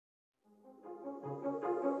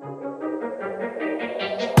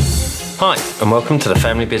Hi, and welcome to the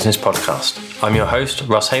Family Business Podcast. I'm your host,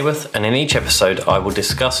 Russ Hayworth, and in each episode, I will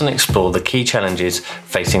discuss and explore the key challenges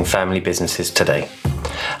facing family businesses today.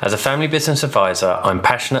 As a family business advisor, I'm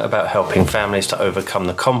passionate about helping families to overcome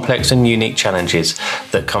the complex and unique challenges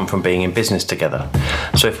that come from being in business together.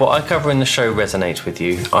 So if what I cover in the show resonates with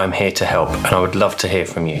you, I'm here to help, and I would love to hear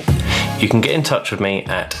from you. You can get in touch with me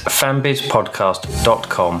at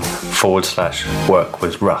fambizpodcast.com/work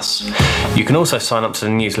with Russ. You can also sign up to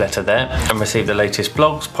the newsletter there and receive the latest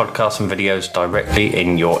blogs, podcasts and videos directly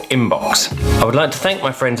in your inbox. I would like to thank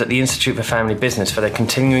my friends at the Institute for Family Business for their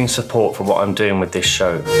continuing support for what I'm doing with this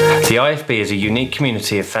show. The IFB is a unique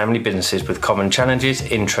community of family businesses with common challenges,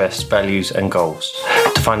 interests, values and goals.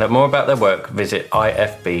 To find out more about their work, visit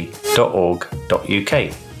ifb.org.uk.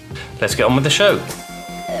 Let's get on with the show.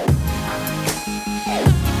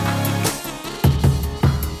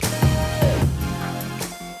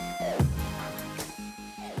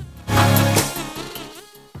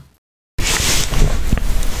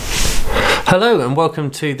 Hello and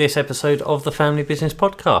welcome to this episode of the Family Business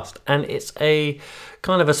Podcast, and it's a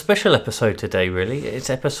kind of a special episode today really. It's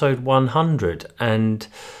episode 100, and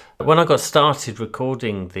when I got started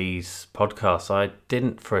recording these podcasts I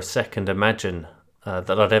didn't for a second imagine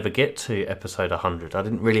that I'd ever get to episode 100. I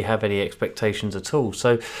didn't really have any expectations at all,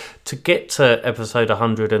 so to get to episode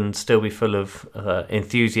 100 and still be full of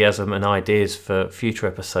enthusiasm and ideas for future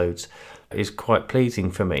episodes is quite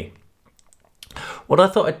pleasing for me. What I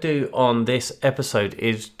thought I'd do on this episode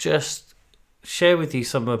is just share with you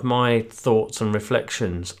some of my thoughts and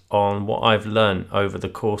reflections on what I've learned over the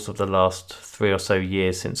course of the last 3 or so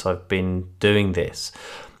years since I've been doing this.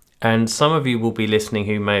 And some of you will be listening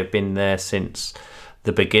who may have been there since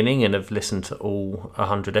the beginning and have listened to all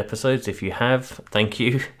 100 episodes. If you have, thank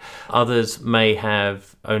you. Others may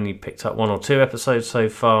have only picked up 1 or 2 episodes so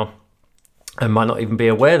far and might not even be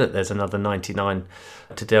aware that there's another 99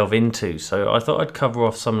 to delve into. So I thought I'd cover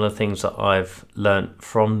off some of the things that I've learnt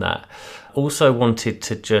from that. Also wanted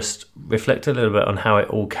to just reflect a little bit on how it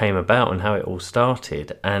all came about and how it all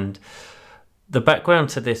started. And the background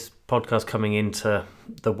to this podcast coming into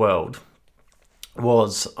the world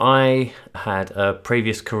was I had a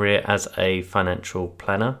previous career as a financial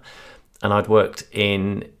planner, and I'd worked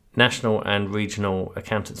in national and regional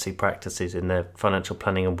accountancy practices in their financial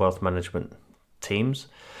planning and wealth management teams,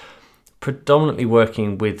 predominantly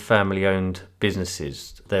working with family-owned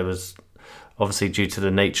businesses. There was obviously, due to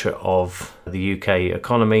the nature of the UK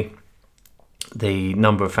economy, the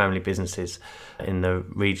number of family businesses in the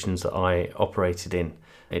regions that I operated in,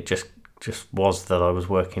 it just was that I was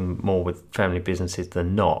working more with family businesses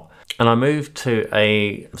than not. And I moved to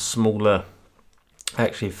a smaller,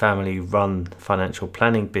 actually family-run financial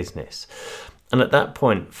planning business. And at that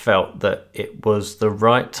point felt that it was the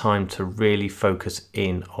right time to really focus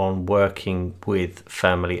in on working with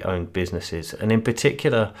family-owned businesses. And in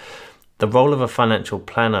particular, the role of a financial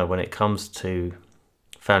planner when it comes to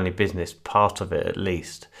family business, part of it at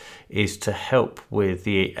least, is to help with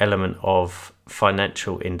the element of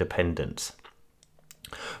financial independence.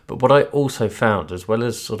 But what I also found, as well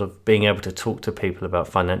as sort of being able to talk to people about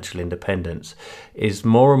financial independence, is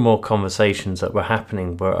more and more conversations that were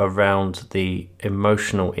happening were around the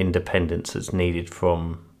emotional independence that's needed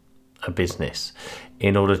from a business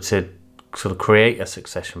in order to sort of create a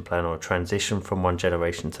succession plan or a transition from one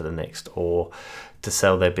generation to the next, or to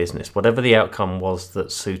sell their business, whatever the outcome was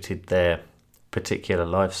that suited their particular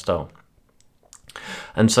lifestyle.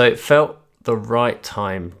 And so it felt the right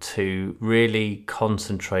time to really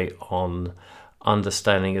concentrate on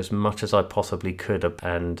understanding as much as I possibly could.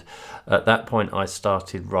 And at that point I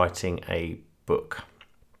started writing a book,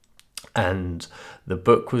 and the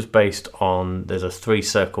book was based on, there's a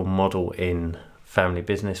 3-circle model in family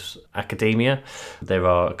business academia. There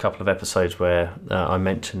are a couple of episodes where I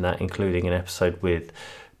mentioned that, including an episode with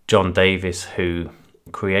John Davis, who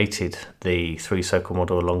created the 3-circle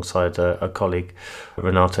model alongside a colleague,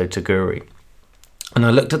 Renato Taguri. And I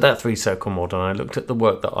looked at that 3-circle model and I looked at the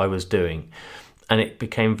work that I was doing, and it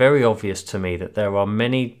became very obvious to me that there are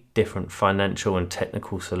many different financial and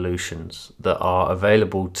technical solutions that are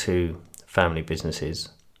available to family businesses,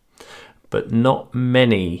 but not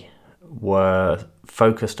many were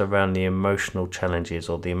focused around the emotional challenges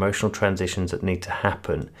or the emotional transitions that need to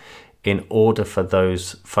happen in order for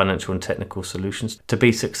those financial and technical solutions to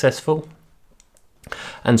be successful.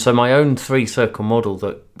 And so my own 3-circle model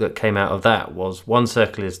that came out of that was, 1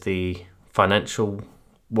 circle is the financial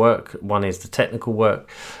work, 1 is the technical work,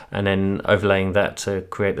 and then overlaying that to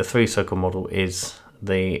create the 3-circle model is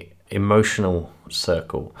the emotional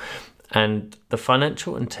circle. And the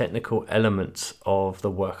financial and technical elements of the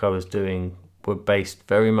work I was doing were based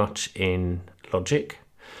very much in logic,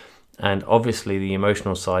 and obviously the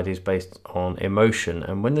emotional side is based on emotion.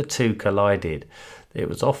 And when the two collided, it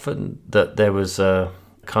was often that there was a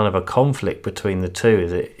kind of a conflict between the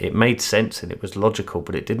two. It made sense and it was logical,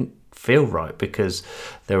 but it didn't feel right because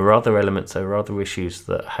there were other elements, there were other issues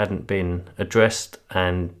that hadn't been addressed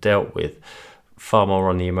and dealt with, far more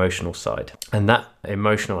on the emotional side. And that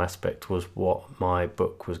emotional aspect was what my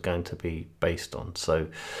book was going to be based on. So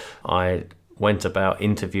I went about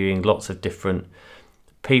interviewing lots of different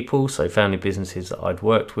people, so family businesses that I'd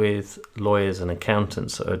worked with, lawyers and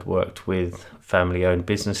accountants that I'd worked with, family-owned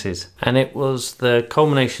businesses. And it was the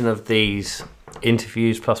culmination of these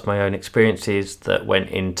interviews plus my own experiences that went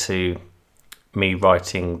into me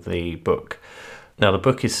writing the book. Now, the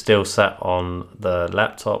book is still sat on the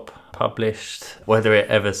laptop, published. Whether it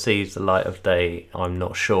ever sees the light of day, I'm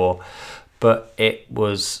not sure. But it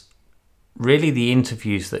was really the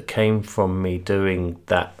interviews that came from me doing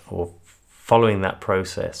that or following that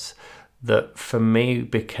process that for me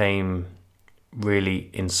became really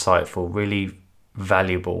insightful, really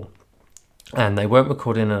valuable. And they weren't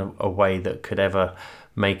recorded in a way that could ever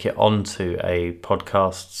make it onto a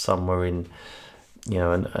podcast somewhere in,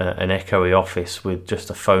 an echoey office with just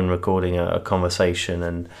a phone recording a conversation.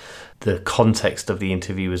 And the context of the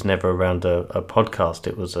interview was never around a podcast.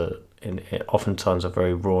 It was oftentimes a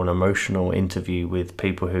very raw and emotional interview with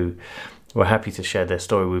people who were happy to share their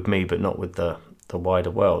story with me, but not with the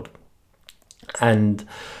wider world. And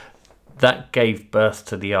that gave birth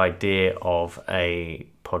to the idea of a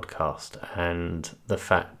podcast, and the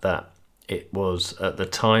fact that it was at the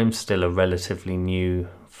time still a relatively new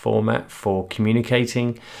format for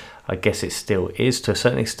communicating. I guess it still is to a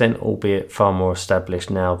certain extent, albeit far more established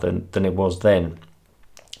now than it was then.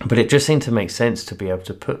 But it just seemed to make sense to be able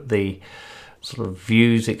to put the sort of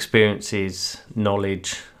views, experiences,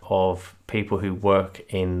 knowledge of people who work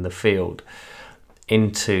in the field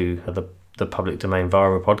into the public domain via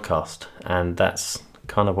a podcast. And that's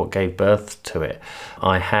kind of what gave birth to it.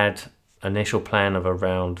 I had an initial plan of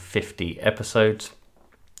around 50 episodes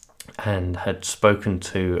and had spoken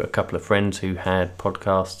to a couple of friends who had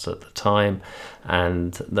podcasts at the time,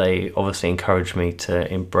 and they obviously encouraged me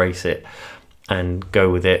to embrace it and go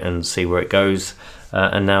with it and see where it goes.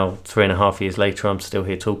 And now 3.5 years later, I'm still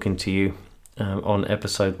here talking to you on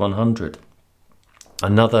episode 100.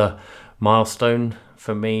 Another milestone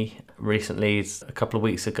for me recently is a couple of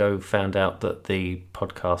weeks ago found out that the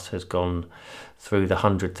podcast has gone through the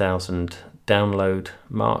 100,000 download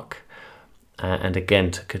mark. And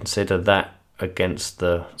again, to consider that against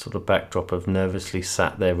the sort of backdrop of nervously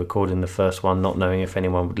sat there recording the first one, not knowing if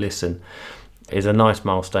anyone would listen, is a nice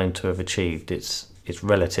milestone to have achieved. It's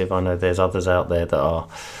relative. I know there's others out there that are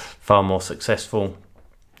far more successful,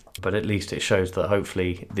 but at least it shows that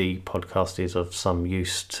hopefully the podcast is of some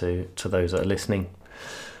use to those that are listening.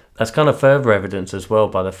 That's kind of further evidence as well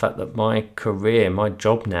by the fact that my career, my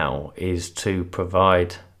job now is to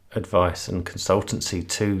provide advice and consultancy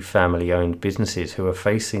to family-owned businesses who are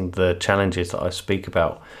facing the challenges that I speak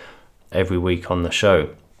about every week on the show.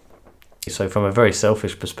 So from a very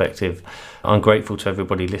selfish perspective, I'm grateful to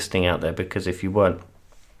everybody listening out there, because if you weren't,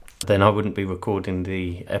 then I wouldn't be recording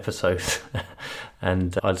the episode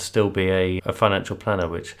and I'd still be a financial planner,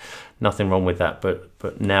 which nothing wrong with that.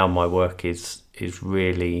 But now my work is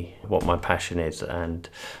really what my passion is and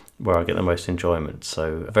where I get the most enjoyment.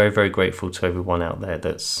 So very, very grateful to everyone out there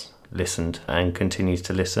that's listened and continues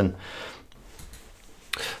to listen.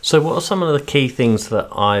 So what are some of the key things that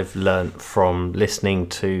I've learned from listening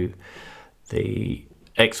to the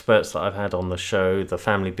experts that I've had on the show, the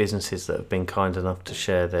family businesses that have been kind enough to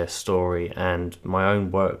share their story, and my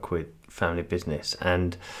own work with family business?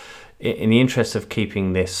 And in the interest of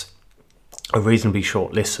keeping this a reasonably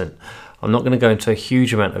short listen, I'm not going to go into a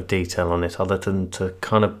huge amount of detail on it, other than to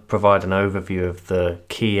kind of provide an overview of the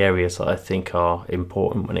key areas that I think are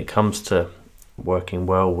important when it comes to working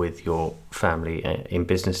well with your family in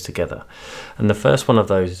business together. And the first one of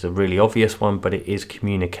those is a really obvious one, but it is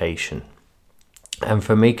communication. And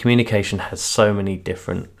for me, communication has so many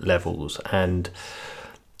different levels. And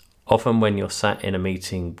often when you're sat in a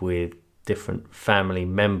meeting with different family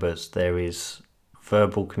members, there is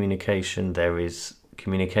verbal communication, there is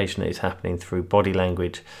communication that is happening through body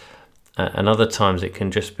language, and other times it can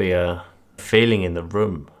just be a feeling in the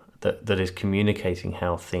room that is communicating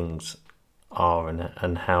how things are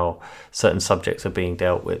and how certain subjects are being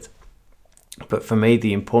dealt with. But for me,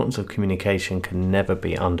 the importance of communication can never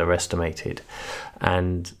be underestimated,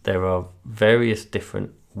 and there are various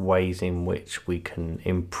different ways in which we can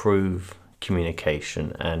improve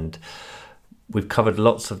communication, and we've covered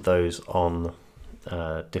lots of those on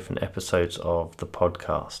different episodes of the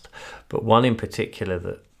podcast. But one in particular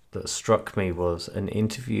that struck me was an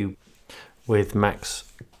interview with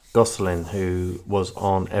Max Gosselin, who was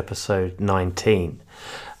on episode 19.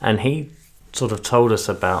 And he sort of told us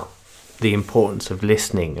about the importance of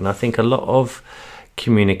listening. And I think a lot of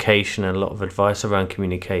communication and a lot of advice around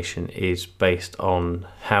communication is based on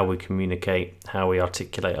how we communicate, how we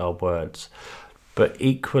articulate our words. But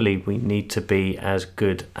equally, we need to be as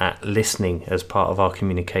good at listening as part of our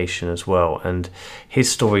communication as well. And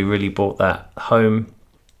his story really brought that home.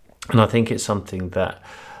 And I think it's something that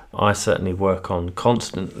I certainly work on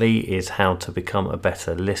constantly, is how to become a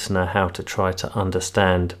better listener, how to try to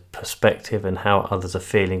understand perspective and how others are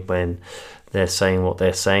feeling when they're saying what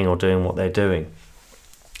they're saying or doing what they're doing.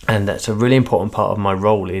 And that's a really important part of my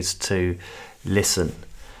role, is to listen,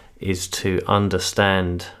 is to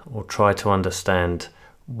understand or try to understand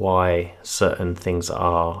why certain things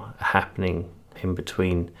are happening in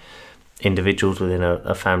between individuals within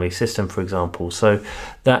a family system, for example. So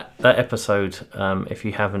that episode, if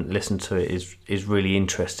you haven't listened to it, is really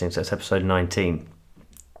interesting. So it's episode 19.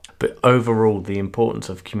 But overall, the importance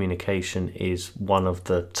of communication is one of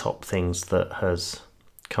the top things that has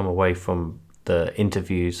come away from the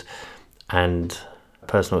interviews and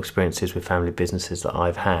personal experiences with family businesses that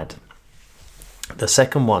I've had. The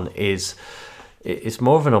second one is, it's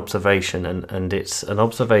more of an observation, and it's an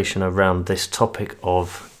observation around this topic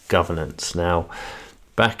of governance. Now,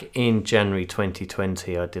 back in January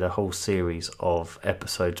 2020, I did a whole series of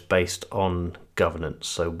episodes based on governance.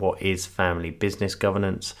 So what is family business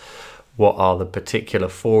governance? What are the particular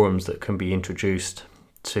forums that can be introduced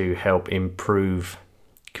to help improve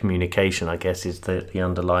communication, I guess, is the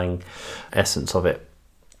underlying essence of it.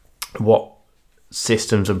 What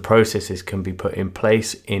systems and processes can be put in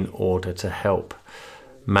place in order to help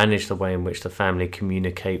manage the way in which the family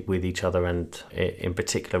communicate with each other, and in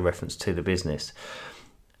particular reference to the business.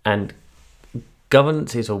 And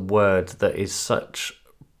governance is a word that is such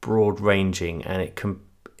broad ranging, and it can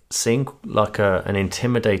seem like an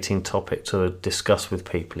intimidating topic to discuss with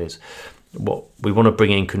people. Is what we want to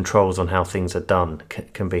bring in controls on how things are done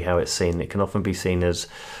can be how it's seen. It can often be seen as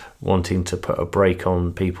wanting to put a brake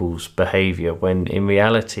on people's behaviour, when in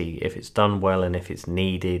reality, if it's done well and if it's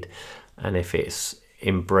needed and if it's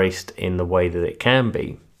embraced in the way that it can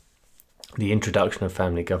be, the introduction of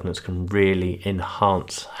family governance can really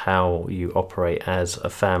enhance how you operate as a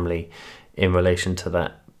family in relation to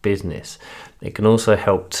that business. It can also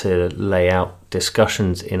help to lay out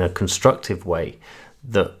discussions in a constructive way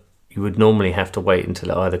that you would normally have to wait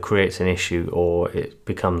until it either creates an issue or it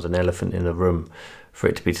becomes an elephant in the room for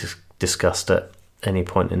it to be discussed at any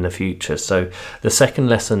point in the future. So the second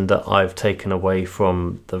lesson that I've taken away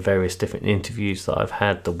from the various different interviews that I've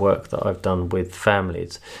had, the work that I've done with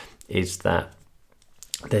families, is that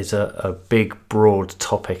there's a big broad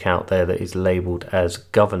topic out there that is labelled as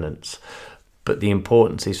governance, but the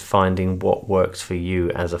importance is finding what works for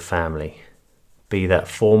you as a family, be that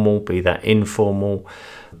formal, be that informal,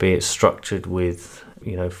 be it structured with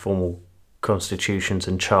formal constitutions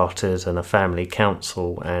and charters and a family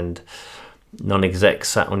council and non-execs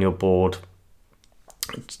sat on your board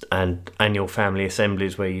and annual family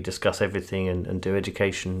assemblies where you discuss everything and do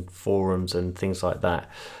education forums and things like that,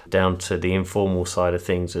 down to the informal side of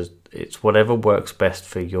things. It's whatever works best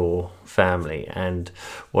for your family. And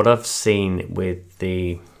what I've seen with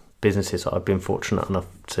the businesses that I've been fortunate enough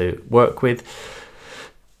to work with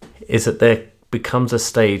is that there becomes a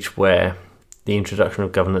stage where the introduction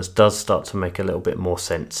of governance does start to make a little bit more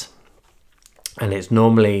sense. And it's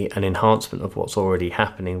normally an enhancement of what's already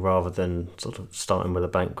happening rather than sort of starting with a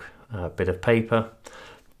blank bit of paper.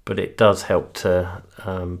 But it does help to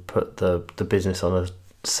put the business on a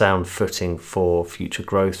sound footing for future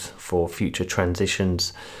growth, for future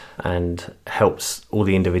transitions, and helps all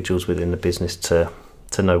the individuals within the business to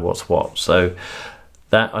know what's what. So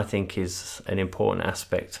that, I think, is an important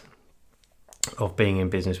aspect of being in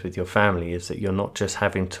business with your family, is that you're not just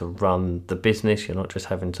having to run the business, you're not just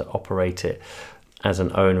having to operate it as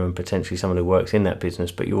an owner and potentially someone who works in that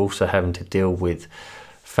business, but you're also having to deal with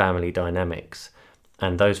family dynamics.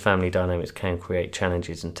 And those family dynamics can create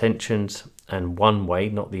challenges and tensions. And one way,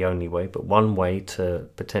 not the only way, but one way to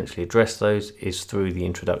potentially address those is through the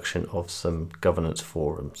introduction of some governance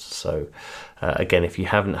forums. So again, if you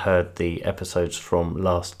haven't heard the episodes from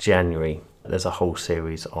last January, there's a whole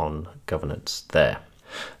series on governance there.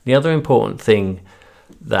 The other important thing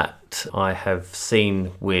that I have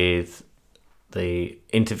seen with the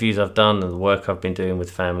interviews I've done and the work I've been doing with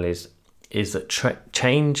families is that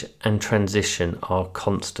change and transition are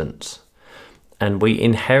constants. And we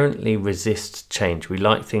inherently resist change. We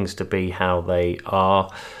like things to be how they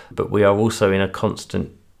are, but we are also in a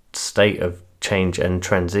constant state of change and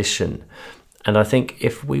transition. And I think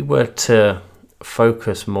if we were to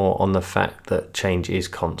focus more on the fact that change is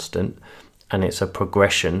constant and it's a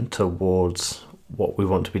progression towards what we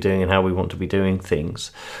want to be doing and how we want to be doing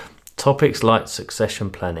things, topics like succession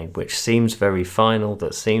planning, which seems very final,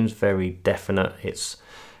 that seems very definite, it's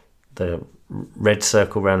the red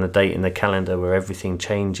circle around the date in the calendar where everything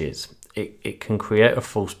changes, it can create a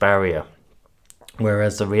false barrier.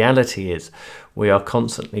 Whereas the reality is we are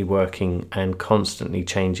constantly working and constantly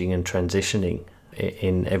changing and transitioning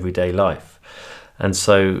in everyday life. And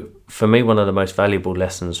so for me, one of the most valuable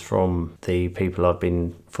lessons from the people I've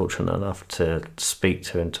been fortunate enough to speak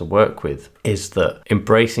to and to work with is that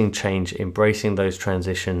embracing change, embracing those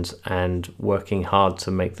transitions and working hard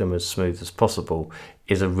to make them as smooth as possible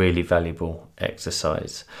is a really valuable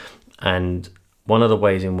exercise. And one of the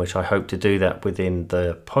ways in which I hope to do that within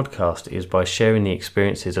the podcast is by sharing the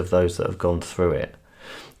experiences of those that have gone through it.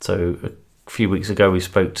 So a few weeks ago, we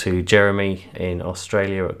spoke to Jeremy in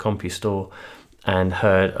Australia at CompuStore and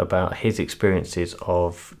heard about his experiences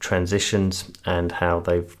of transitions and how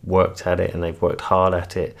they've worked at it and they've worked hard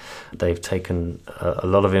at it. They've taken a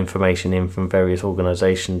lot of information in from various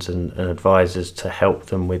organisations and advisors to help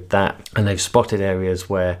them with that. And they've spotted areas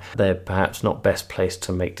where they're perhaps not best placed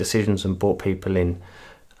to make decisions and brought people in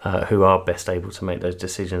who are best able to make those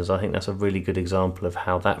decisions. I think that's a really good example of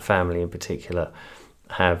how that family in particular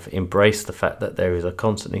have embraced the fact that there is a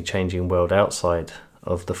constantly changing world outside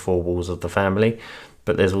of the four walls of the family,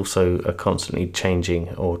 but there's also a constantly changing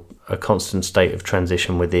or a constant state of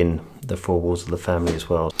transition within the four walls of the family as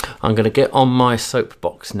well. I'm going to get on my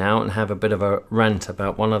soapbox now and have a bit of a rant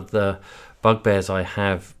about one of the bugbears I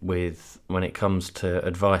have with when it comes to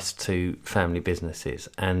advice to family businesses,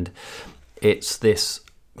 and it's this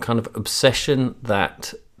kind of obsession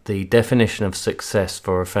that the definition of success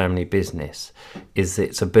for a family business is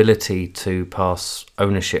its ability to pass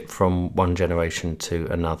ownership from one generation to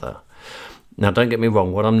another. Now, don't get me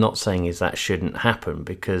wrong, what I'm not saying is that shouldn't happen,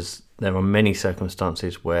 because there are many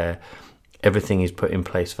circumstances where everything is put in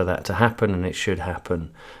place for that to happen, and it should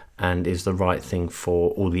happen and is the right thing for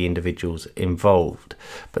all the individuals involved.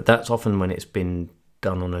 But that's often when it's been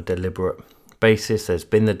done on a deliberate basis. There's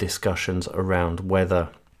been the discussions around whether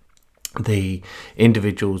the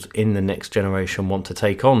individuals in the next generation want to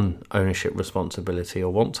take on ownership responsibility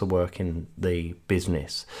or want to work in the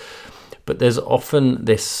business. But there's often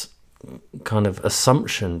this kind of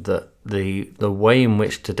assumption that the way in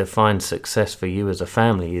which to define success for you as a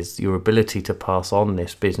family is your ability to pass on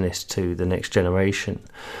this business to the next generation,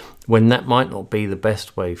 when that might not be the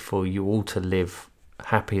best way for you all to live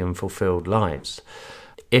happy and fulfilled lives.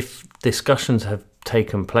 If discussions have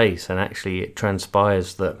taken place and actually it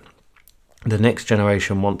transpires that the next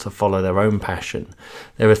generation want to follow their own passion,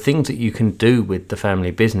 there are things that you can do with the family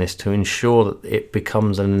business to ensure that it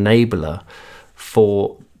becomes an enabler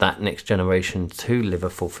for that next generation to live a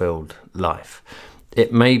fulfilled life.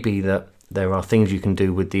 It may be that there are things you can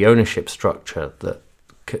do with the ownership structure that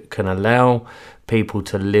can allow people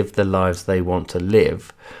to live the lives they want to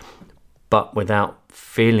live, but without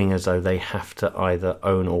feeling as though they have to either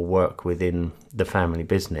own or work within the family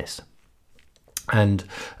business. And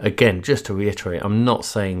again, just to reiterate, I'm not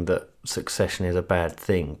saying that succession is a bad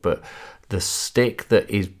thing, but the stick that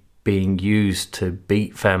is being used to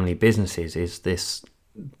beat family businesses is this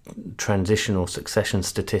transitional succession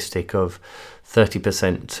statistic of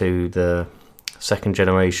 30% to the second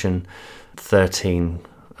generation, 13%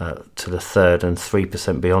 to the third, and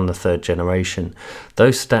 3% beyond the third generation.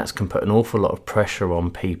 Those stats can put an awful lot of pressure on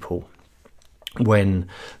people, when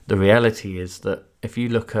the reality is that if you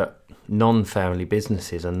look at non-family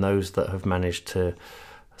businesses and those that have managed to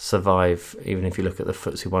survive, even if you look at the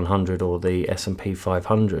FTSE 100 or the S&P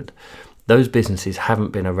 500, those businesses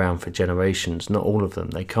haven't been around for generations. Not all of them.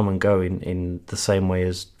 They come and go in the same way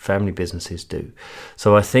as family businesses do.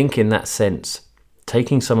 So I think in that sense,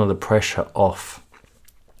 taking some of the pressure off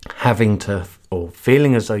having to, or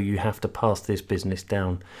feeling as though you have to pass this business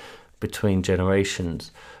down between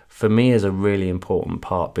generations, for me is a really important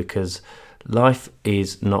part, because life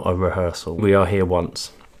is not a rehearsal. We are here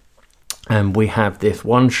once, and we have this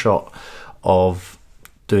one shot of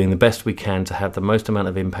doing the best we can to have the most amount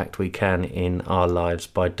of impact we can in our lives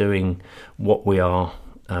by doing what we are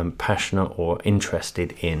passionate or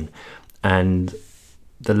interested in. And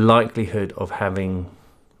the likelihood of having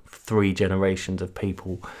 3 generations of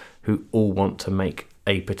people who all want to make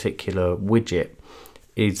a particular widget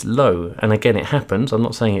is low. And again, it happens. I'm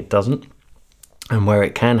not saying it doesn't. And where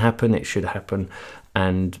it can happen, it should happen.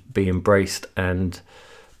 and be embraced and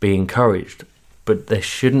be encouraged. But there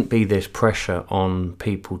shouldn't be this pressure on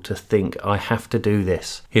people to think, I have to do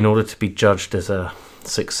this in order to be judged as a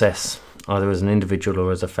success, either as an individual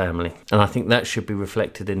or as a family. And I think that should be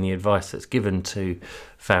reflected in the advice that's given to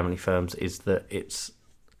family firms, is that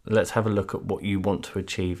let's have a look at what you want to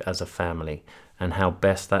achieve as a family and how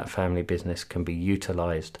best that family business can be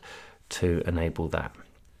utilised to enable that.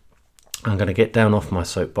 I'm going to get down off my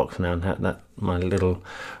soapbox now, and that my little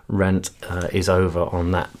rant is over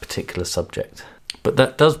on that particular subject. But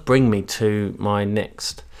that does bring me to my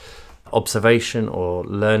next observation or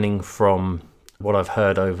learning from what I've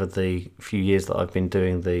heard over the few years that I've been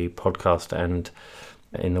doing the podcast and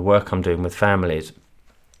in the work I'm doing with families,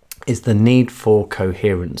 is the need for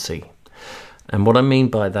coherency. And what I mean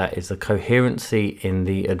by that is the coherency in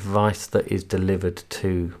the advice that is delivered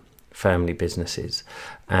to family businesses.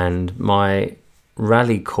 And my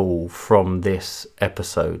rally call from this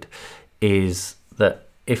episode is that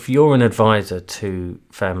if you're an advisor to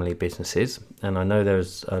family businesses, and I know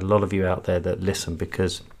there's a lot of you out there that listen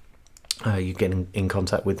because you get in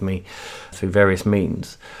contact with me through various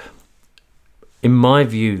means, in my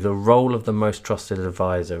view, the role of the most trusted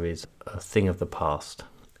advisor is a thing of the past.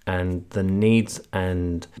 And the needs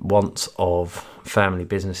and wants of family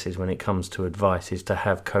businesses when it comes to advice is to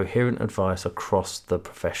have coherent advice across the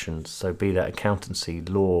professions. So be that accountancy,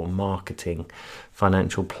 law, marketing,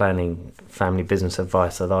 financial planning, family business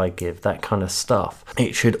advice that I give, that kind of stuff.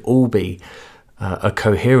 It should all be a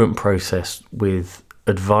coherent process with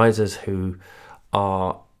advisors who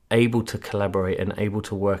are able to collaborate and able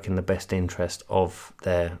to work in the best interest of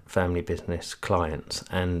their family business clients.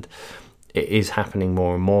 And it is happening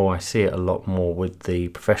more and more. I see it a lot more with the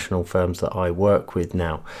professional firms that I work with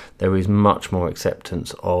now. There is much more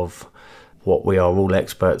acceptance of what we are all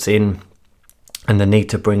experts in and the need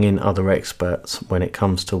to bring in other experts when it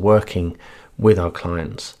comes to working with our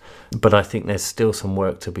clients. But I think there's still some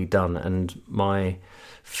work to be done, and my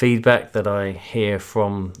feedback that I hear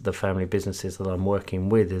from the family businesses that I'm working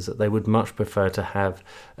with is that they would much prefer to have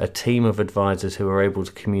a team of advisors who are able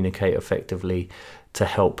to communicate effectively to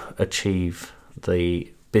help achieve the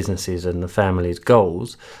businesses and the family's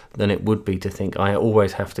goals than it would be to think I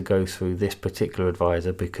always have to go through this particular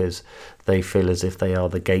advisor because they feel as if they are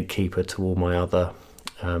the gatekeeper to all my other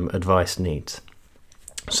advice needs.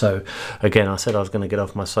 So again, I said I was going to get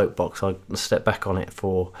off my soapbox. I'll step back on it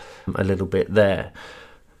for a little bit there.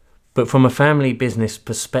 But from a family business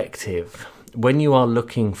perspective, when you are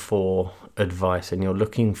looking for advice and you're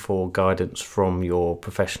looking for guidance from your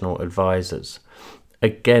professional advisors,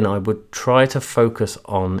 again, I would try to focus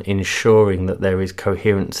on ensuring that there is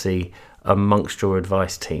coherency amongst your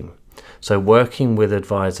advice team. So working with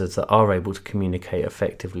advisors that are able to communicate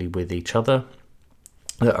effectively with each other,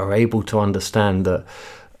 that are able to understand that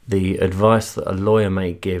the advice that a lawyer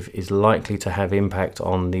may give is likely to have impact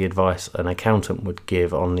on the advice an accountant would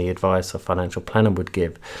give, on the advice a financial planner would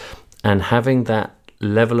give. And having that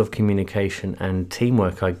level of communication and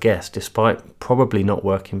teamwork, I guess, despite probably not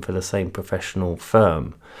working for the same professional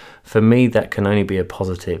firm, for me that can only be a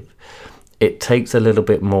positive. It takes a little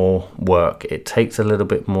bit more work, it takes a little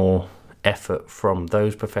bit more effort from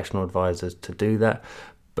those professional advisors to do that,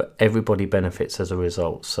 but everybody benefits as a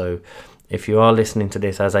result. So if you are listening to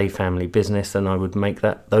this as a family business, then I would make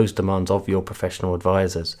those demands of your professional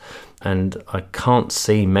advisors. And I can't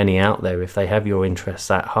see many out there, if they have your interests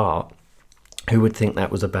at heart, who would think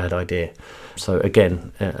that was a bad idea. So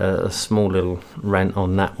again, a small little rant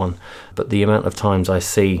on that one. But the amount of times I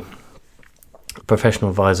see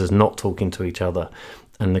professional advisors not talking to each other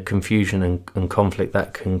and the confusion and conflict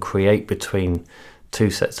that can create between two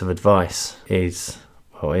sets of advice is,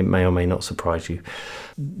 well, it may or may not surprise you.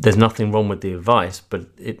 There's nothing wrong with the advice,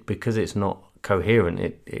 but because it's not coherent,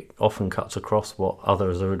 it often cuts across what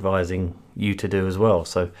others are advising you to do as well.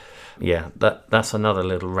 So yeah, that's another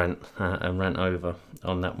little rant over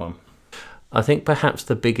on that one. I think perhaps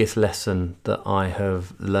the biggest lesson that I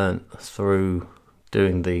have learnt through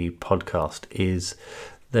doing the podcast is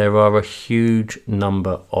there are a huge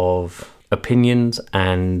number of opinions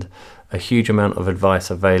and a huge amount of advice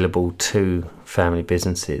available to family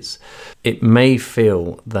businesses. It may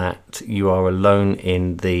feel that you are alone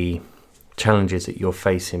in the challenges that you're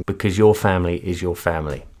facing because your family is your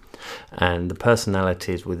family, and the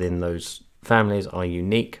personalities within those families are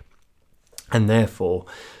unique, and therefore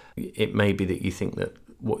it may be that you think that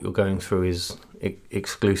what you're going through is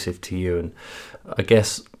exclusive to you. And I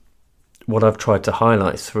guess what I've tried to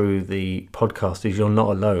highlight through the podcast is you're not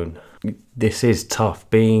alone. This is tough.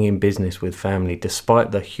 Being in business with family,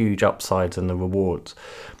 despite the huge upsides and the rewards,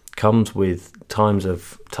 comes with times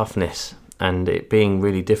of toughness and it being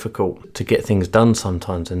really difficult to get things done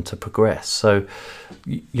sometimes and to progress. So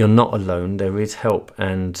you're not alone. There is help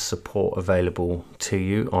and support available to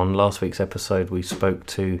you. On last week's episode, we spoke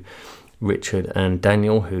to Richard and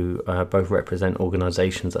Daniel, who both represent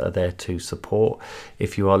organisations that are there to support.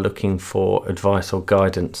 If you are looking for advice or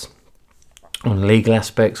guidance on legal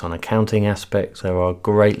aspects, on accounting aspects, there are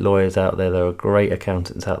great lawyers out there, there are great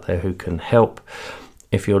accountants out there who can help.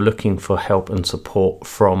 If you're looking for help and support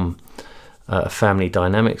from a family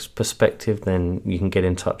dynamics perspective, then you can get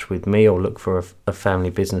in touch with me or look for a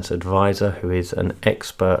family business advisor who is an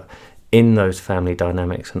expert in those family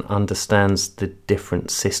dynamics and understands the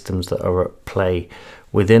different systems that are at play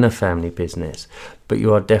within a family business. But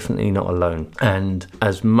you are definitely not alone. And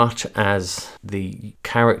as much as the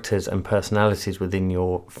characters and personalities within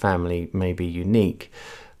your family may be unique,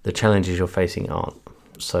 the challenges you're facing aren't.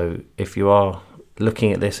 So if you are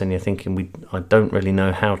looking at this and you're thinking, I don't really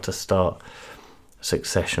know how to start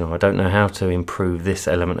succession, or I don't know how to improve this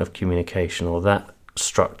element of communication or that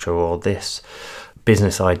structure or this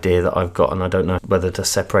business idea that I've got, and I don't know whether to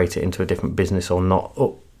separate it into a different business or not,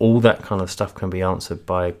 all that kind of stuff can be answered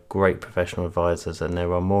by great professional advisors, and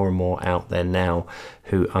there are more and more out there now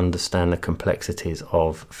who understand the complexities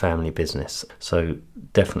of family business. So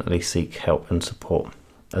definitely seek help and support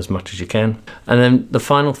as much as you can. And then the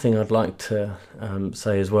final thing I'd like to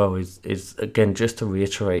say as well is again just to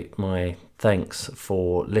reiterate my thanks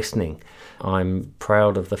for listening. I'm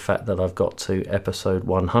proud of the fact that I've got to episode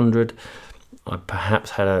 100. I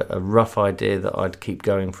perhaps had a rough idea that I'd keep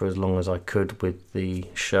going for as long as I could with the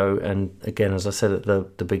show, and again, as I said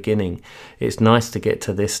at the beginning, it's nice to get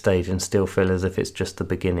to this stage and still feel as if it's just the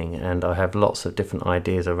beginning, and I have lots of different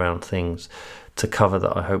ideas around things to cover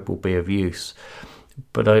that I hope will be of use.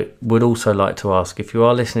 But I would also like to ask, if you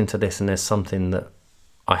are listening to this and there's something that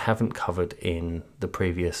I haven't covered in the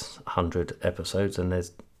previous 100 episodes, and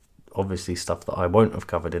there's obviously stuff that I won't have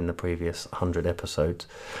covered in the previous 100 episodes,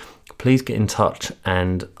 please get in touch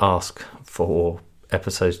and ask for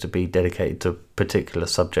episodes to be dedicated to a particular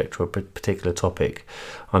subject or a particular topic.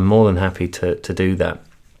 I'm more than happy to do that.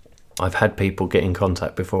 I've had people get in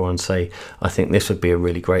contact before and say, I think this would be a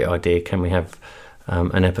really great idea, can we have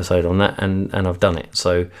an episode on that? And I've done it.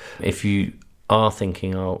 So if you are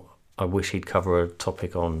thinking, I wish he'd cover a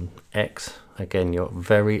topic on X, again, you're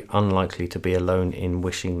very unlikely to be alone in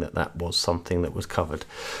wishing that was something that was covered.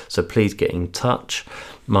 So please get in touch.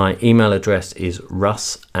 My email address is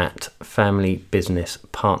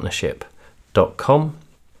russ@familybusinesspartnership.com,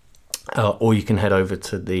 or you can head over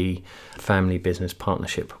to the Family Business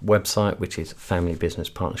Partnership website, which is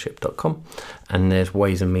familybusinesspartnership.com, and there's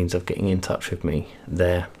ways and means of getting in touch with me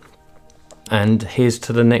there. And here's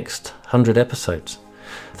to the next 100 episodes.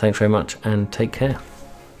 Thanks very much and take care.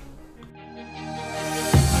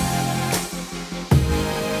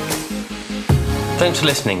 Thanks for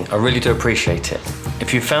listening, I really do appreciate it.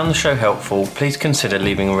 If you found the show helpful, please consider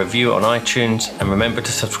leaving a review on iTunes and remember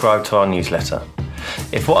to subscribe to our newsletter.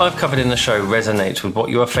 If what I've covered in the show resonates with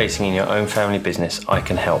what you are facing in your own family business, I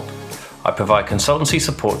can help. I provide consultancy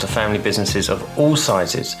support to family businesses of all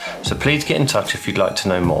sizes, so please get in touch if you'd like to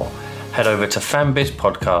know more. Head over to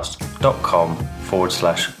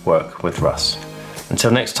fambizpodcast.com/work with Russ.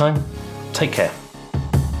 Until next time, take care.